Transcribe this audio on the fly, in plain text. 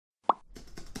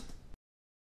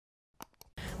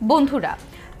বন্ধুরা,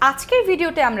 আজকের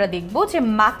ভিডিওতে আমরা দেখব যে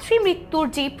মাতৃমৃত্যুর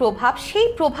যে প্রভাব, সেই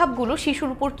প্রভাবগুলো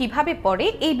শিশুর উপর কিভাবে পড়ে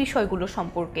এই বিষয়গুলো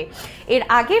সম্পর্কে। এর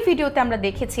আগের ভিডিওতে আমরা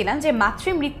দেখেছিলাম যে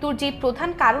মাতৃমৃত্যুর যে প্রধান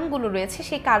কারণগুলো রয়েছে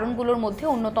সেই কারণগুলোর মধ্যে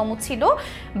অন্যতম ছিল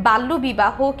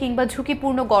বাল্যবিবাহ কিংবা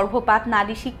ঝুঁকিপূর্ণ গর্ভপাত,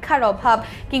 নারী শিক্ষার অভাব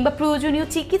কিংবা প্রয়োজনীয়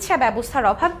চিকিৎসা ব্যবস্থার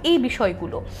অভাব, এই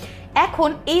বিষয়গুলো। এখন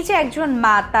এই যে একজন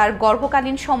মা তার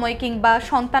গর্ভকালীন সময় কিংবা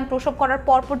সন্তান প্রসব করার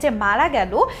পরপর যে মারা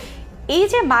গেল, এই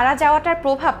যে মারা যাওয়াটার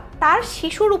প্রভাব তার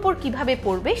শিশুর উপর কিভাবে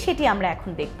পড়বে সেটি আমরা এখন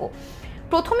দেখব।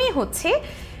 প্রথমেই হচ্ছে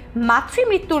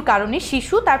মাতৃমৃত্যুর কারণে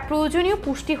শিশু তার প্রয়োজনীয়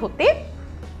পুষ্টি হতে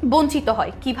বঞ্চিত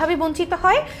হয়। কিভাবে বঞ্চিত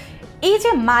হয়? এই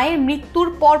যে মায়ের মৃত্যুর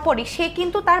পরপরই সে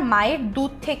কিন্তু তার মায়ের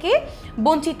দুধ থেকে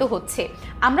বঞ্চিত হচ্ছে।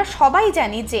 আমরা সবাই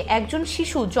জানি যে একজন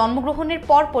শিশু জন্মগ্রহণের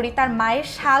পরপরই তার মায়ের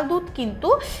শাল দুধ কিন্তু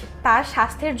তার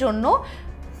স্বাস্থ্যের জন্য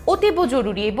অতীব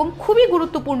জরুরি এবং খুবই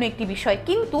গুরুত্বপূর্ণ একটি বিষয়।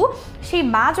 কিন্তু সেই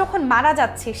মা যখন মারা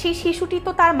যাচ্ছে, সেই শিশুটি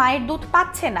তো তার মায়ের দুধ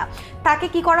পাচ্ছে না। তাকে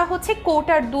কি করা হচ্ছে?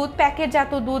 কৌটার দুধ,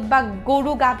 প্যাকেটজাত দুধ বা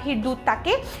গরু গাভীর দুধ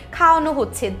তাকে খাওয়ানো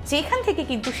হচ্ছে, যেখান থেকে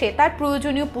কিন্তু সে তার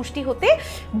প্রয়োজনীয় পুষ্টি হতে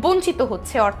বঞ্চিত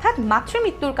হচ্ছে। অর্থাৎ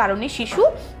মাতৃমৃত্যুর কারণে শিশু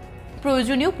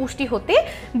প্রয়োজনীয় পুষ্টি হতে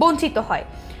বঞ্চিত হয়।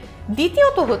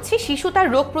 দ্বিতীয়ত হচ্ছে শিশু তার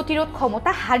রোগ প্রতিরোধ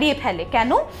ক্ষমতা হারিয়ে ফেলে।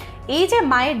 কেন? এই যে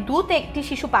মায়ের দুধ একটি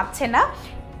শিশু পাচ্ছে না,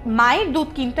 মায়ের দুধ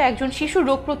কিন্তু একজন শিশুর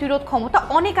রোগ প্রতিরোধ ক্ষমতা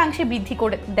অনেকাংশে বৃদ্ধি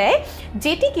করে দেয়,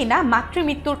 যেটি কিনা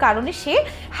মাতৃমৃত্যুর কারণে সে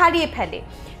হারিয়ে ফেলে।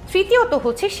 তৃতীয়ত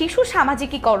হচ্ছে শিশু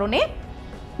সামাজিকীকরণে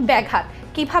ব্যাঘাত।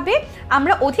 কিভাবে?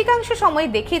 আমরা অধিকাংশ সময়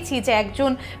দেখেছি যে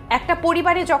একটা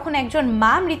পরিবারে যখন একজন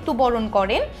মা মৃত্যুবরণ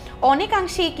করেন,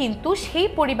 অনেকাংশেই কিন্তু সেই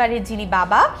পরিবারের যিনি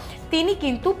বাবা, তিনি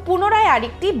কিন্তু পুনরায়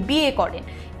আরেকটি বিয়ে করেন।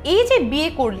 এই যে বিয়ে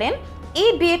করলেন,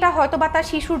 এই বিয়েটা হয়তো বা তার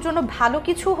শিশুর জন্য ভালো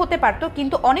কিছু হতে পারতো,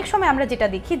 কিন্তু অনেক সময় আমরা যেটা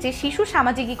দেখি যে শিশু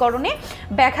সামাজিকীকরণে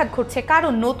ব্যাঘাত ঘটছে।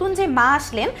 কারণ নতুন যে মা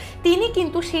আসলেন, তিনি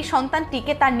কিন্তু সেই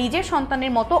সন্তানটিকে তার নিজের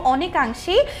সন্তানের মতো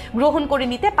অনেকাংশেই গ্রহণ করে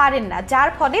নিতে পারেন না, যার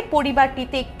ফলে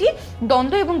পরিবারটিতে একটি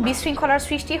দ্বন্দ্ব এবং বিশৃঙ্খলার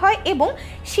সৃষ্টি হয় এবং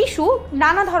শিশু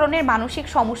নানা ধরনের মানসিক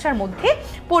সমস্যার মধ্যে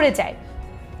পড়ে যায়।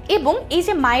 এবং এই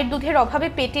যে মায়ের দুধের অভাবে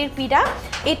পেটের পীড়া,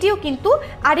 এটিও কিন্তু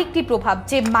আরেকটি প্রভাব,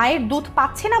 যে মায়ের দুধ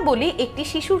পাচ্ছে না বলে একটি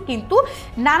শিশুর কিন্তু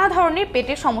নানা ধরনের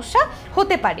পেটের সমস্যা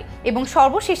হতে পারে। এবং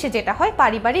সর্বশেষে যেটা হয়,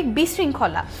 পারিবারিক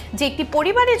বিশৃঙ্খলা, যে একটি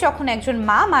পরিবারে যখন একজন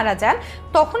মা মারা যান,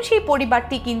 তখন সেই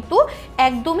পরিবারটি কিন্তু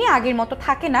একদমই আগের মতো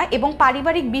থাকে না এবং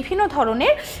পারিবারিক বিভিন্ন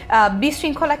ধরনের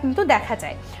বিশৃঙ্খলা কিন্তু দেখা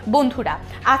যায়। বন্ধুরা,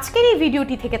 আজকের এই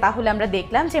ভিডিওটি থেকে তাহলে আমরা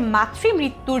দেখলাম যে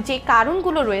মাতৃমৃত্যুর যে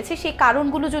কারণগুলো রয়েছে, সেই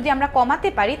কারণগুলো যদি আমরা কমাতে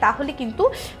পারি, তাহলে কিন্তু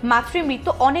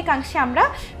মাতৃমৃত্যু অনেকাংশে আমরা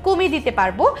কমিয়ে দিতে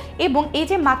পারবো। এবং এই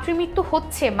যে মাতৃমৃত্যু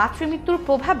হচ্ছে, মাতৃমৃত্যুর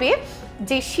প্রভাবে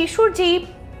যে শিশুর যেই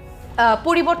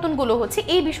পরিবর্তনগুলো হচ্ছে,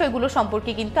 এই বিষয়গুলো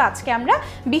সম্পর্কে কিন্তু আজকে আমরা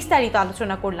বিস্তারিত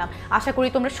আলোচনা করলাম। আশা করি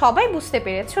তোমরা সবাই বুঝতে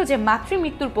পেরেছো যে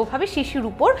মাতৃমৃত্যুর প্রভাবে শিশুর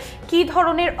উপর কী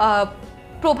ধরনের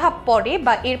প্রভাব পড়ে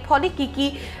বা এর ফলে কি কি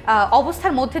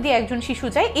অবস্থার মধ্যে দিয়ে একজন শিশু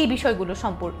যায়, এই বিষয়গুলো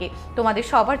সম্পর্কে। তোমাদের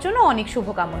সবার জন্য অনেক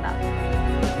শুভকামনা।